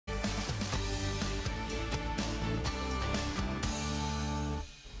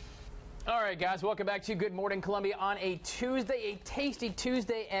right, guys, welcome back to Good Morning Columbia on a Tuesday, a tasty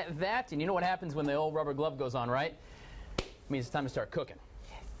Tuesday at that. And you know what happens when the old rubber glove goes on, right? It means it's time to start cooking.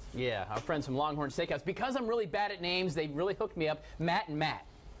 Yeah, our friends from Longhorns Steakhouse. Because I'm really bad at names, they really hooked me up. Matt and Matt.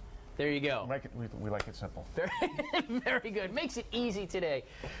 There you go. We like it simple. Very good. Makes it easy today.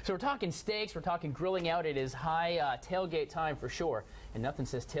 So we're talking steaks. We're talking grilling out. It is high tailgate time for sure. And nothing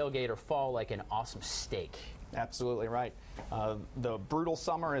says tailgate or fall like an awesome steak. Absolutely right. The brutal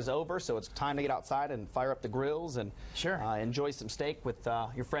summer is over, so it's time to get outside and fire up the grills and enjoy some steak with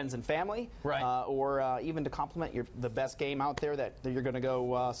your friends and family, right? Or even to complement the best game out there that you're going to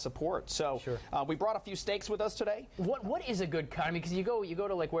go support. So we brought a few steaks with us today. What is a good cut? I mean, because you go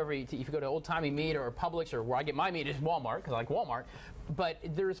to like wherever if you go to Old Timey Meat or Publix, or where I get my meat is Walmart because I like Walmart. But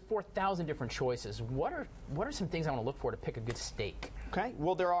there's 4,000 different choices. What are some things I want to look for to pick a good steak? Okay.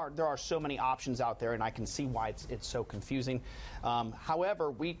 Well, there are so many options out there, and I can see why it's so confusing.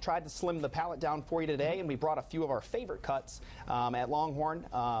 However, we tried to slim the palette down for you today, and we brought a few of our favorite cuts at Longhorn.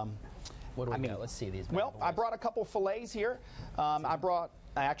 What do we got? Let's see these. Well, I brought a couple fillets here. I brought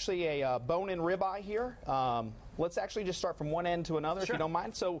actually a bone-in ribeye here. Let's actually just start from one end to another, if you don't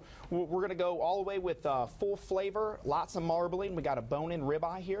mind. So we're going to go all the way with full flavor, lots of marbling. We got a bone-in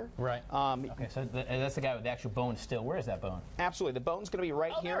ribeye here. Right. Okay, so that's the guy with the actual bone still. Where is that bone? Absolutely. The bone's going to be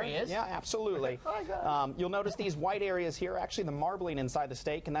right here. There he is. Yeah, absolutely. You'll notice these white areas here, actually the marbling inside the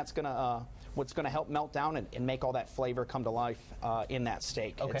steak, and that's going to what's going to help melt down and make all that flavor come to life in that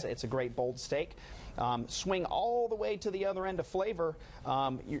steak. Okay. It's a great bold steak. Swing all the way to the other end of flavor.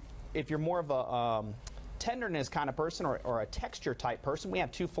 If you're more of a tenderness kind of person or a texture type person, we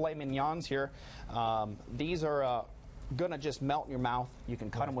have two filet mignons here. These are gonna just melt in your mouth. You can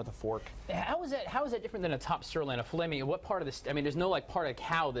cut them with a fork. How is that different than a top sirloin, a filet mignon? What part of this? I mean, there's no like part of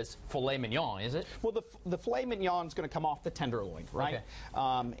cow that's filet mignon, is it? Well, the filet mignon is going to come off the tenderloin, right?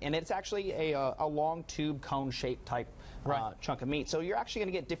 Okay. And it's actually a long tube cone shaped type chunk of meat. So you're actually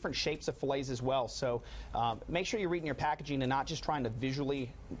going to get different shapes of fillets as well. So make sure you're reading your packaging and not just trying to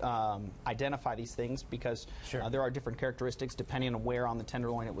visually identify these things, because there are different characteristics depending on where on the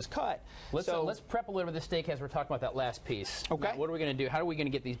tenderloin it was cut. Let's prep a little bit of the steak as we're talking about that last piece. Okay. Now, what are we going to do? How are we going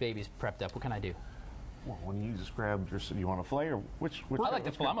to get these babies prepped up? What can I do? Well, when you just grab you want a fillet or which I like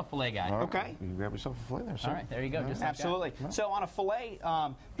the fillet. I'm a fillet guy. Okay. You can grab yourself a fillet there. All right, there you go. Just absolutely. Like so on a fillet,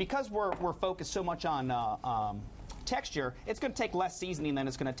 because we're focused so much on texture, it's going to take less seasoning than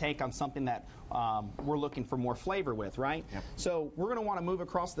it's going to take on something that we're looking for more flavor with, right? Yep. So we're going to want to move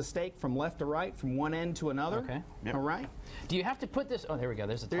across the steak from left to right, from one end to another. Okay. Yep. All right. Do you have to put this? Oh, there we go.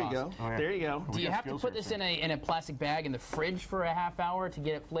 There's a toss. There you go. Oh, yeah. There you go. Do you have to put this in a plastic bag in the fridge for a half hour to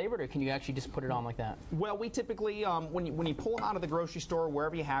get it flavored, or can you actually just put it on like that? Well, we typically, when you pull them out of the grocery store,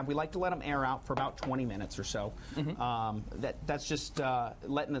 wherever you have, we like to let them air out for about 20 minutes or so. That's just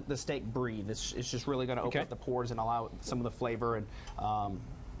letting the steak breathe. It's just really going to open up the pores and allow some of the flavor and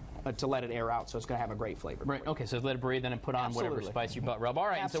to let it air out, so it's going to have a great flavor. Right. Okay. So let it breathe, then and put on whatever spice you rub. All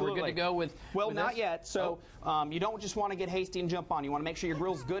right. And so we're good to go with. Well, not yet. So you don't just want to get hasty and jump on. You want to make sure your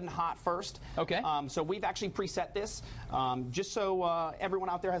grill's good and hot first. Okay. So we've actually preset this just so everyone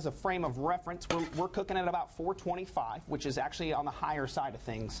out there has a frame of reference. We're cooking at about 425, which is actually on the higher side of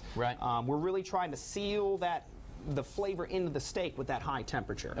things. Right. We're really trying to seal the flavor into the steak with that high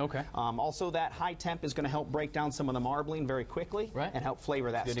temperature. Okay. Also, that high temp is going to help break down some of the marbling very quickly and help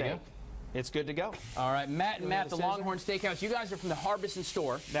flavor that steak. It's good to go. All right, Matt and Matt, the Longhorn Steakhouse. You guys are from the Harbison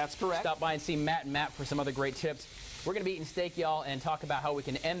store. That's correct. Stop by and see Matt and Matt for some other great tips. We're going to be eating steak, y'all, and talk about how we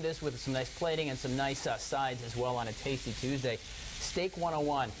can end this with some nice plating and some nice sides as well on a tasty Tuesday. Steak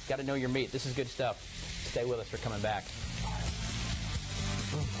 101. Got to know your meat. This is good stuff. Stay with us. We're coming back.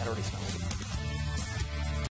 That already smells good.